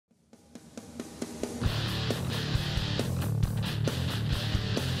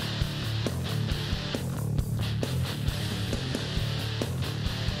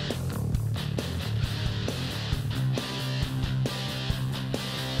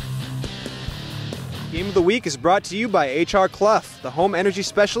Game of the Week is brought to you by H.R. Clough, the home energy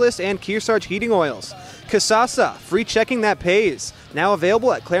specialist and Kearsarge Heating Oils. Kasasa, free checking that pays, now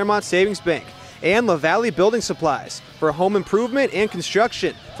available at Claremont Savings Bank. And La Valley Building Supplies, for home improvement and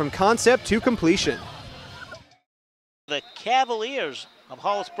construction, from concept to completion. The Cavaliers of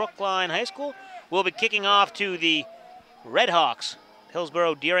Hollis Brookline High School will be kicking off to the Redhawks,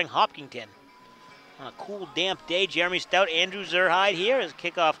 Hillsboro-Deering-Hopkinton. On a cool, damp day, Jeremy Stout, Andrew Zerhide here as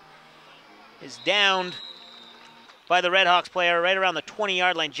kickoff is downed by the Redhawks player right around the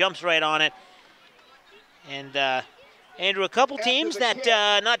 20-yard line, jumps right on it. And Andrew, a couple teams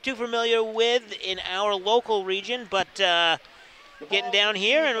that not too familiar with in our local region, but getting down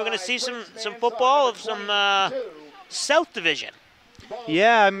here, and we're going to see some football of some South Division.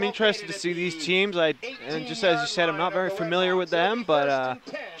 Yeah, I'm interested to see these teams. And just as you said, I'm not very familiar with them, but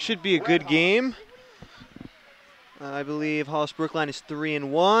should be a good game. I believe Hollis Brookline is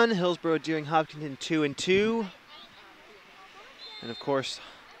 3-1, Hillsboro-Deering-Hopkinton 2-2. And of course,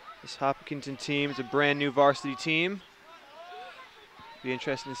 this Hopkinton team is a brand new varsity team. Be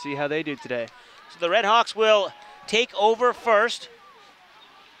interesting to see how they do today. So the Redhawks will take over first.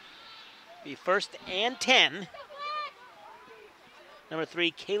 Be 1st and 10. Number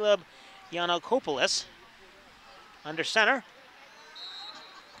 3, Caleb Yanokopoulos under center.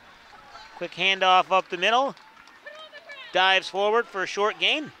 Quick handoff up the middle. Dives forward for a short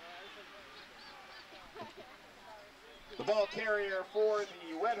gain. The ball carrier for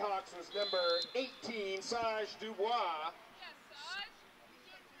the Redhawks was number 18, Sage Dubois.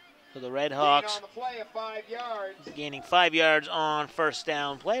 So the Redhawks on the play of 5 yards. Gaining 5 yards on first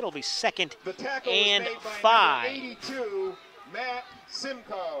down play. It'll be 2nd and 5. By 82, Matt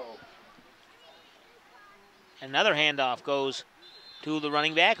Simcoe. Another handoff goes to the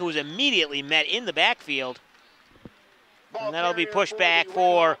running back, who was immediately met in the backfield. And that'll be pushed back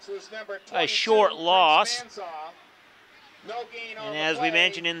for a short loss. And as we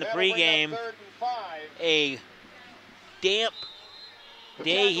mentioned in the pregame, a damp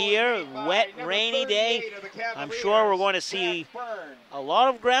day here, wet, rainy day. I'm sure we're going to see a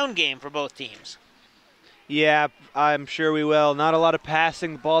lot of ground game for both teams. Yeah, I'm sure we will. Not a lot of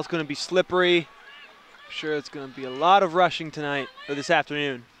passing. The ball's going to be slippery. I'm sure it's going to be a lot of rushing tonight, or this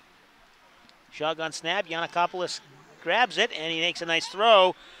afternoon. Shotgun snap, Yanakopoulos grabs it, and he makes a nice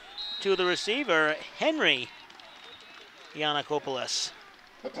throw to the receiver, Henry Yanakopoulos.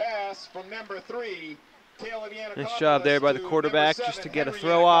 The pass from number 3, Caleb Yanakopoulos. Nice job there by the quarterback just to get a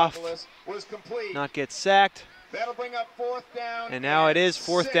throw off, not get sacked. That'll bring up 4th down. And now it is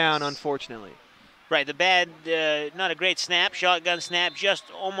 4th down, unfortunately. Right, the bad, not a great snap, shotgun snap, just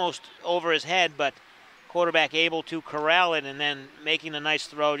almost over his head, but quarterback able to corral it and then making a nice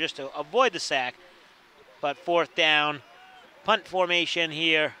throw just to avoid the sack. But 4th down, punt formation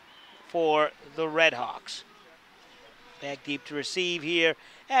here for the Redhawks. Back deep to receive here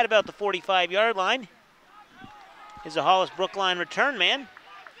at about the 45-yard line is a Hollis Brookline return man,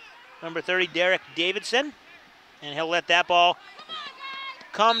 number 30, Derek Davidson. And he'll let that ball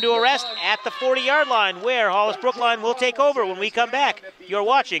come to a rest at the 40-yard line, where Hollis Brookline will take over when we come back. You're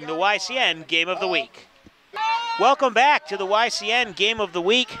watching the YCN Game of the Week. Welcome back to the YCN Game of the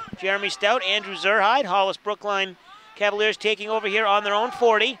Week. Jeremy Stout, Andrew Zerhide, Hollis Brookline Cavaliers taking over here on their own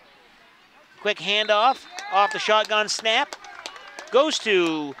 40. Quick handoff off the shotgun snap. Goes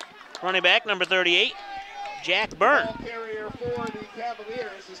to running back number 38, Jack Byrne.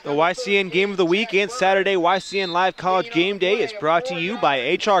 The YCN Game of the Week and Saturday YCN Live College Game Day is brought to you by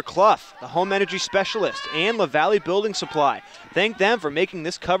H.R. Clough, the home energy specialist, and La Valley Building Supply. Thank them for making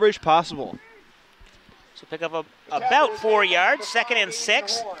this coverage possible. So pick up about 4 yards, 2nd and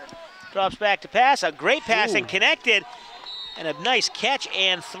 6. Drops back to pass, a great pass and connected, and a nice catch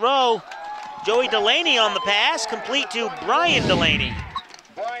and throw. Joey Delaney on the pass, complete to Brian Delaney.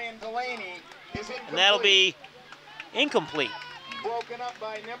 Brian Delaney is incomplete. And that'll be incomplete. Broken up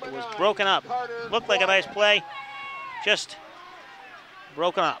by number 9. It was broken up. Looked like a nice play, just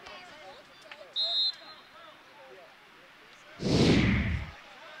broken up.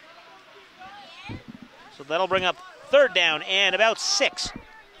 So that'll bring up 3rd down and about 6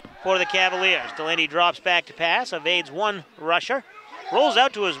 for the Cavaliers. Delaney drops back to pass, evades one rusher, rolls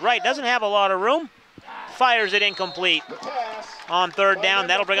out to his right, doesn't have a lot of room, fires it incomplete on 3rd down.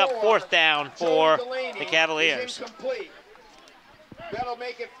 That'll bring up 4th down for the Cavaliers. That'll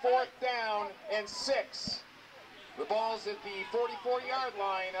make it 4th down and 6. The ball's at the 44-yard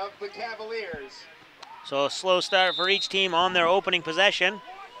line of the Cavaliers. So a slow start for each team on their opening possession.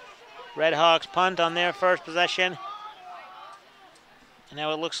 Redhawks punt on their first possession. And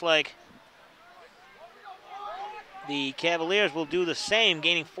now it looks like the Cavaliers will do the same,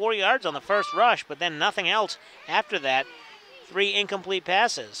 gaining 4 yards on the first rush, but then nothing else after that. 3 incomplete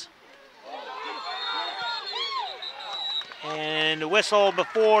passes. And a whistle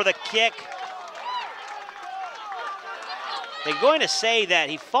before the kick. They're going to say that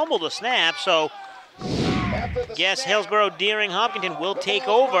he fumbled the snap, so guess Hillsboro-Deering-Hopkinton will take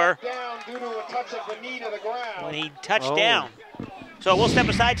over when he touched down. So we'll step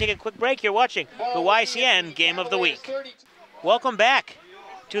aside, take a quick break. You're watching the YCN Game of the Week. Welcome back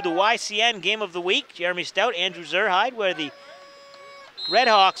to the YCN Game of the Week. Jeremy Stout, Andrew Zerhide, where the Red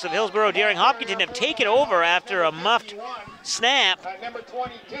Hawks of Hillsboro-Deering-Hopkinton have taken over after a muffed snap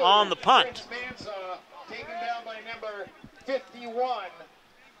on the punt.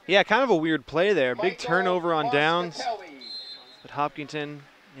 Yeah, kind of a weird play there. Big turnover on downs, but Hopkinton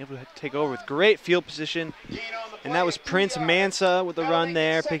able to take over with great field position. And that was Prince Mansa with the run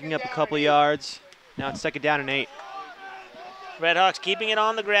there, picking up a couple of yards. Now it's 2nd down and 8. Red Hawks keeping it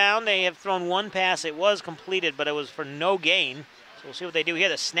on the ground. They have thrown one pass. It was completed, but it was for no gain. So we'll see what they do here.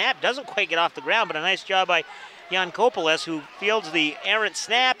 The snap doesn't quite get off the ground, but a nice job by Yankopoulos, who fields the errant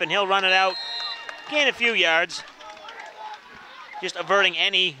snap, and he'll run it out, gain a few yards, just averting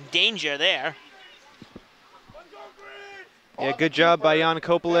any danger there. Yeah, good job by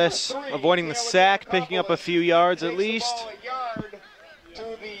Yankopoulos, avoiding the sack, picking up a few yards at least.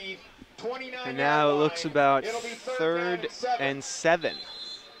 And now it looks about 3rd and 7.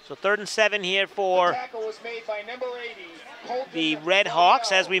 So 3rd and 7 here for the Red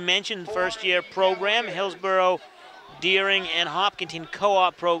Hawks. As we mentioned, first-year program, Hillsboro-Deering and Hopkinton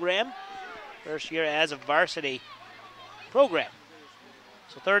co-op program. First year as a varsity program.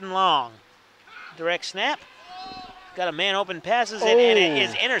 So 3rd and long. Direct snap. Got a man open, passes it, and it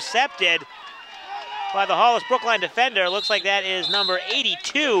is intercepted by the Hollis Brookline defender. Looks like that is number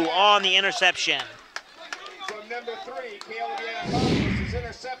 82 on the interception. So number 3, Caleb is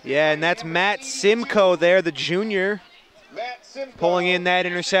intercepted. Yeah, and that's Matt Simcoe there, the junior, pulling in that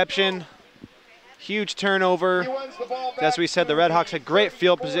interception. Huge turnover. As we said, the Red Hawks had great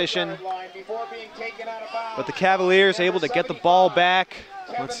field position, but the Cavaliers able to get the ball back.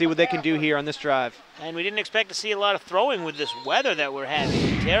 Let's see what they can do here on this drive. And we didn't expect to see a lot of throwing with this weather that we're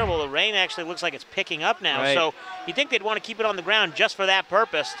having. Terrible. The rain actually looks like it's picking up now. Right. So you'd think they'd want to keep it on the ground just for that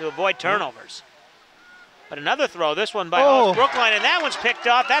purpose, to avoid turnovers. But another throw, this one by Hollis Brookline, and that one's picked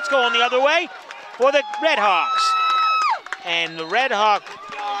off. That's going the other way for the Red Hawks. And the Red Hawk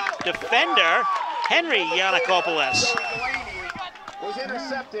defender, Henry Yankopoulos, was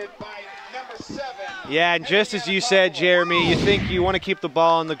intercepted by number 7. Yeah, and just as you said, Jeremy, you think you want to keep the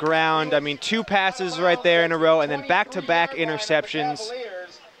ball on the ground. I mean, 2 passes right there in a row, and then back-to-back interceptions.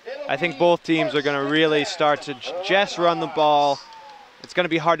 I think both teams are going to really start to just run the ball. It's going to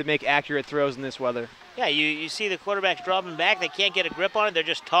be hard to make accurate throws in this weather. Yeah, you see the quarterbacks dropping back. They can't get a grip on it. They're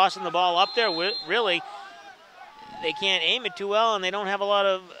just tossing the ball up there. Really, they can't aim it too well, and they don't have a lot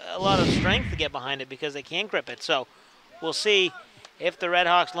of strength to get behind it because they can't grip it. So we'll see if the Red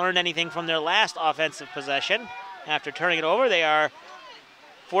Hawks learned anything from their last offensive possession. After turning it over, they are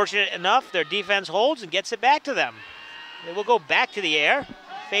fortunate enough their defense holds and gets it back to them. They will go back to the air,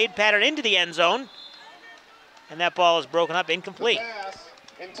 fade pattern into the end zone, and that ball is broken up, incomplete.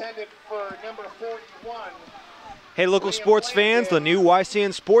 Intended for number 41. Hey, local sports fans, the new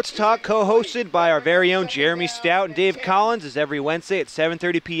YCN Sports Talk, co-hosted by our very own Jeremy Stout and Dave Collins, is every Wednesday at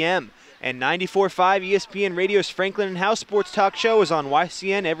 7:30 p.m. And 94.5 ESPN Radio's Franklin and House Sports Talk Show is on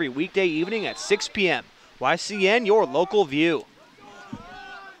YCN every weekday evening at 6 p.m. YCN, your local view.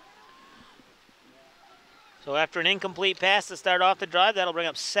 So after an incomplete pass to start off the drive, that'll bring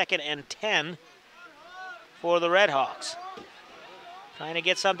up 2nd and 10 for the Red Hawks. Trying to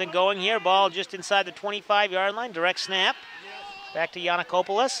get something going here. Ball just inside the 25-yard line. Direct snap. Back to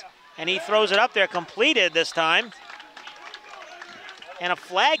Yankopoulos. And he throws it up there. Completed this time. And a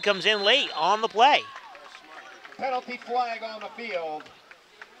flag comes in late on the play. Penalty flag on the field.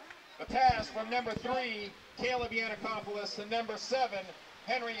 The pass from number 3, Caleb Yankopoulos, to number 7,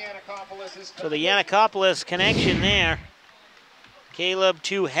 Henry Yankopoulos is So the Yankopoulos connection there. Caleb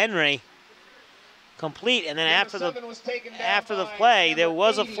to Henry. Complete, and then after the play, there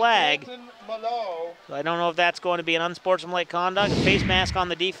was a flag. So I don't know if that's going to be an unsportsmanlike conduct. Face mask on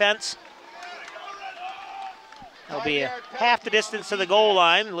the defense. That'll be half the distance to the goal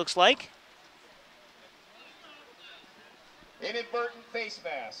line, it looks like. Inadvertent face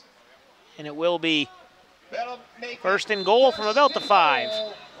mask. And it will be 1st and goal from about the 5.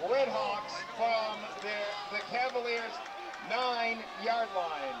 Red Hawks from the Cavaliers' 9-yard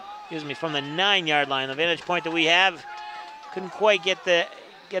line. Excuse me, from the 9-yard line. The vantage point that we have couldn't quite get the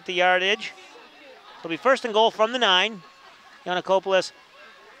yardage. It'll be first and goal from the 9. Yanakopoulos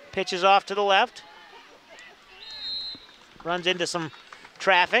pitches off to the left. Runs into some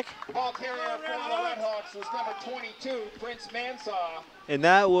traffic. Ball carrier for the Red Hawks was number 22, Prince Mansaw. And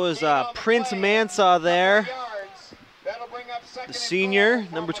that was Prince Mansaw there. The senior,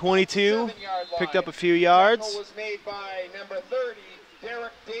 number 22, picked up a few yards. Tackle was made by number 30,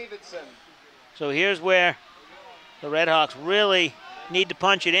 Derek Davidson. So here's where the Red Hawks really need to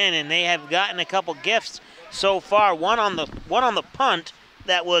punch it in, and they have gotten a couple gifts so far. One on the punt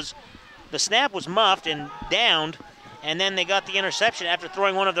that was, the snap was muffed and downed, and then they got the interception after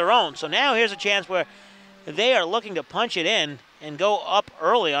throwing one of their own. So now here's a chance where they are looking to punch it in and go up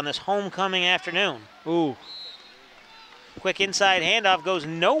early on this homecoming afternoon. Ooh. Quick inside handoff goes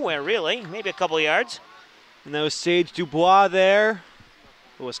nowhere really, maybe a couple yards. And that was Sage Dubois there.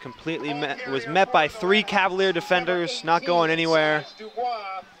 It was met by 3 Cavalier defenders, not going anywhere.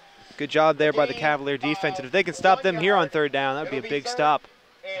 Good job there by the Cavalier defense. And if they can stop them here on 3rd down, that would be a big stop.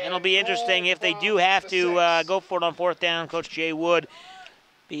 And it'll be interesting if they do have to go for it on 4th down. Coach Jay Wood,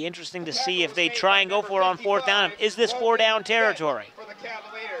 be interesting to see if they try and go for it on 4th down. Is this 4-down territory?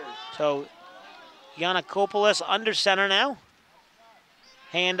 So Yanakopoulos under center now.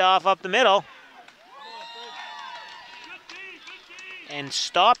 Handoff up the middle. And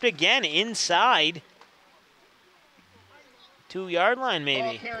stopped again inside. 2-yard line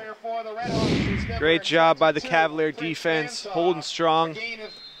maybe. Great job by the Cavalier defense, holding strong.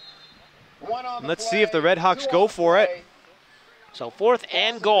 And let's see if the Red Hawks go for it. So 4th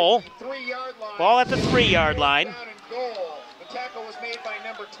and goal. Ball at the 3-yard line.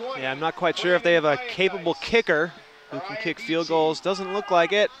 Yeah, I'm not quite sure if they have a capable kicker who can kick field goals. Doesn't look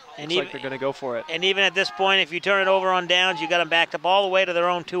like it. Looks like they're going to go for it. And even at this point, if you turn it over on downs, you got them backed up all the way to their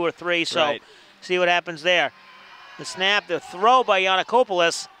own 2 or 3. So right. See what happens there. The snap, the throw by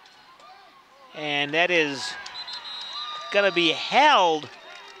Yanakopoulos, and that is going to be held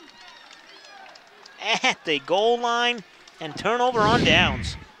at the goal line and turnover on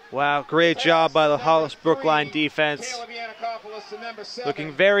downs. Wow, great job by the Hollis Brookline defense.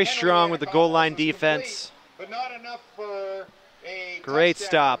 Looking very strong with the goal line defense. Great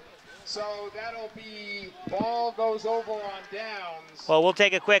stop. So that'll be ball goes over on downs. Well, we'll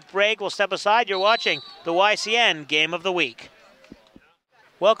take a quick break. We'll step aside. You're watching the YCN Game of the Week.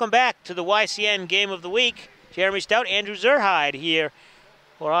 Welcome back to the YCN Game of the Week. Jeremy Stout, Andrew Zerhide here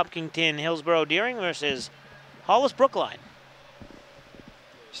for Hopkinton Hillsboro-Deering versus Hollis Brookline.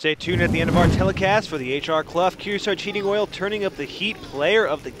 Stay tuned at the end of our telecast for the HR Clough Kearsarge Heating Oil Turning Up the Heat Player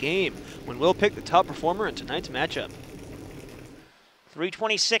of the Game, when we'll pick the top performer in tonight's matchup.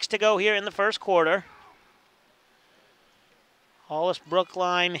 3:26 to go here in the first quarter. Hollis,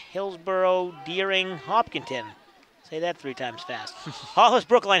 Brookline, Hillsboro-Deering-Hopkinton. Say that 3 times fast. Hollis,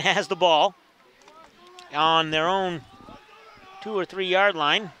 Brookline has the ball on their own 2 or 3 yard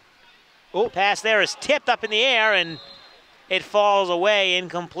line. Oh, pass there is tipped up in the air and it falls away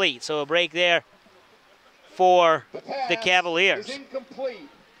incomplete. So a break there for the Cavaliers.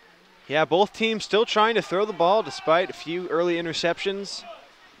 Yeah, both teams still trying to throw the ball despite a few early interceptions.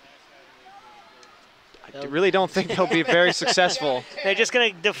 I really don't think they'll be very successful. They're just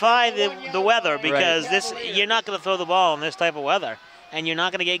going to defy the weather because you're not going to throw the ball in this type of weather, and you're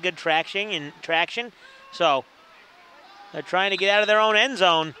not going to get good traction. So they're trying to get out of their own end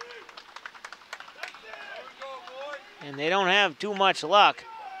zone, and they don't have too much luck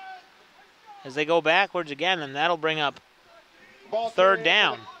as they go backwards again, and that'll bring up 3rd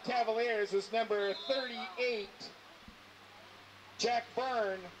down. Cavaliers is number 38, Jack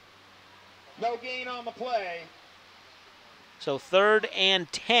Byrne. No gain on the play. So 3rd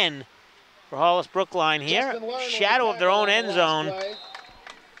and 10 for Hollis Brookline here. Shadow of their own end zone.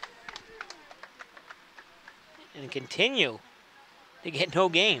 And continue to get no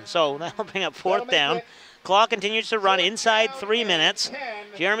gain. So that'll bring up 4th down. Clock continues to run inside 3 minutes.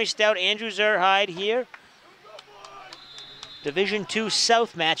 Jeremy Stout, Andrew Zerhide here. Division II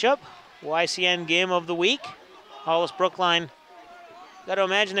South matchup. YCN Game of the Week. Hollis Brookline. Got to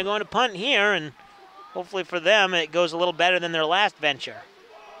imagine they're going to punt here, and hopefully for them it goes a little better than their last venture.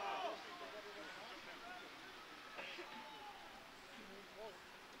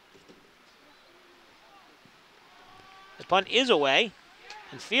 The punt is away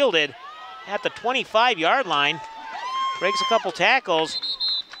and fielded at the 25-yard line. Breaks a couple tackles,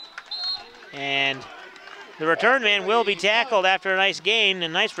 and the return man will be tackled after a nice gain, a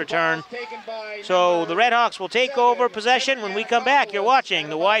nice return. So the Red Hawks will take over possession when we come back. You're watching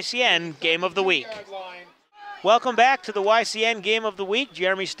the YCN Game of the Week. Welcome back to the YCN Game of the Week.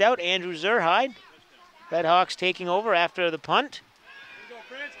 Jeremy Stout, Andrew Zerhide. Red Hawks taking over after the punt.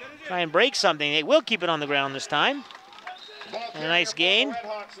 try and break something. They will keep it on the ground this time. And a nice gain.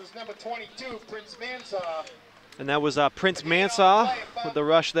 And that was Prince Mansaw with the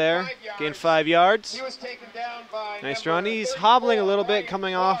rush there. Gained 5 yards. Nice run. He's hobbling a little bit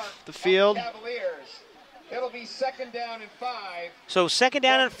coming off the field. It'll be 2nd down and 5. So 2nd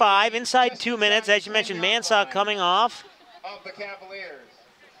down and 5, inside 2 minutes. As you mentioned, Mansaw coming off of the Cavaliers.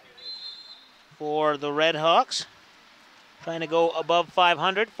 For the Red Hawks. Trying to go above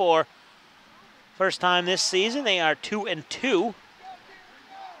 500 for first time this season. They are 2-2.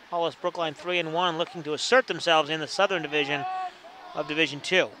 Hollis Brookline 3-1, looking to assert themselves in the Southern Division of Division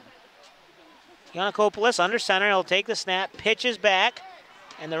 2. Yanakopoulos under center. He'll take the snap, pitches back,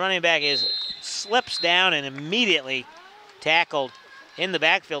 and the running back slips down and immediately tackled in the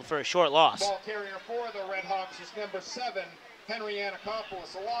backfield for a short loss. Ball carrier for the Red Hawks is number 7, Henry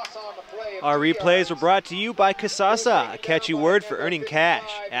Yanakopoulos. A loss on the play. Our replays were brought to you by Kasasa, a catchy word for earning cash.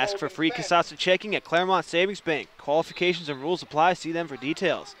 Ask for free Kasasa checking at Claremont Savings Bank. Qualifications and rules apply. See them for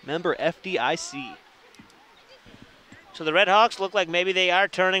details. Member FDIC. So the Red Hawks look like maybe they are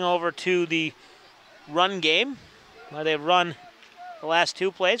turning over to the run game, where they've run the last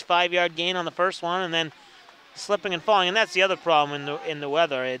 2 plays. 5-yard gain on the first one, and then slipping and falling. And that's the other problem in the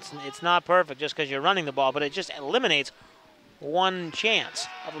weather. It's not perfect just because you're running the ball, but it just eliminates one chance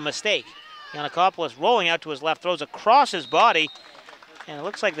of a mistake. Yanakopoulos rolling out to his left, throws across his body, and it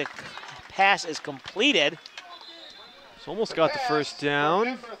looks like the pass is completed. It's almost got the first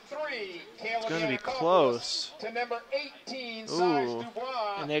down. It's going to be close. Ooh.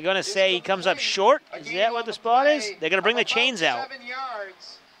 And they're going to say he comes up short. Is that what the spot is? They're going to bring the chains out.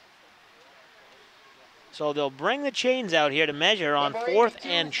 So they'll bring the chains out here to measure on 4th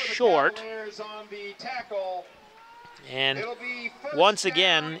and short. And once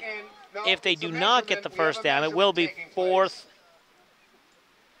again, if they do not get the first down, it will be 4th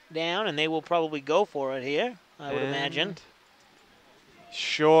down, and they will probably go for it here, I would imagine.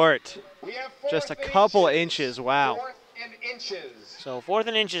 Short. Just a couple inches, wow. So 4th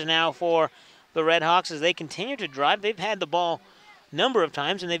and inches now for the Red Hawks as they continue to drive. They've had the ball a number of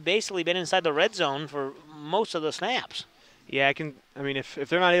times, and they've basically been inside the red zone for most of the snaps. Yeah, I mean, if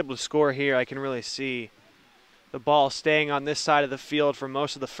they're not able to score here, I can really see the ball staying on this side of the field for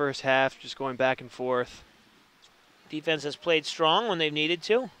most of the first half, just going back and forth. Defense has played strong when they've needed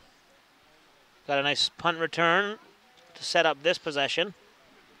to. Got a nice punt return to set up this possession.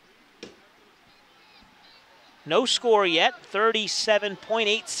 No score yet,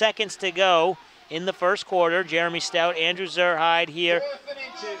 37.8 seconds to go in the first quarter. Jeremy Stout, Andrew Zerhide here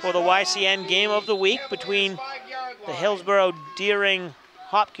for the YCN game of the week between the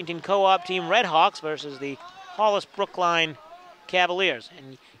Hillsboro-Deering-Hopkinton co-op team Red Hawks versus the Hollis Brookline Cavaliers.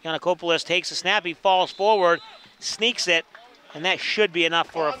 And Yanakopoulos takes a snap, he falls forward, sneaks it, and that should be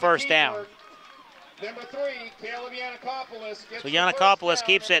enough for a first down. Number 3, Caleb Yanakopoulos. So Yanakopoulos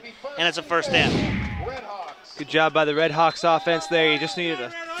keeps it, and it's a first down. Good job by the Red Hawks offense there. You just needed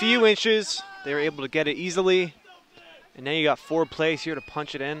a few inches. They were able to get it easily. And now you got 4 plays here to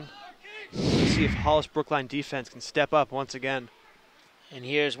punch it in. Let's see if Hollis Brookline defense can step up once again. And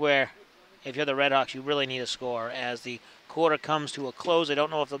here's where, if you're the Red Hawks, you really need a score. As the quarter comes to a close, I don't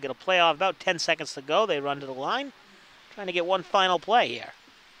know if they'll get a playoff. About 10 seconds to go. They run to the line, trying to get one final play here.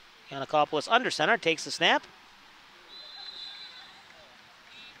 Yanakopoulos under center, takes the snap.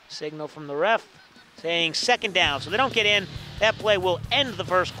 Signal from the ref saying 2nd down. So they don't get in. That play will end the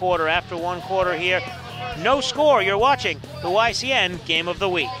first quarter after 1 quarter here. No score. You're watching the YCN Game of the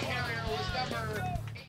Week.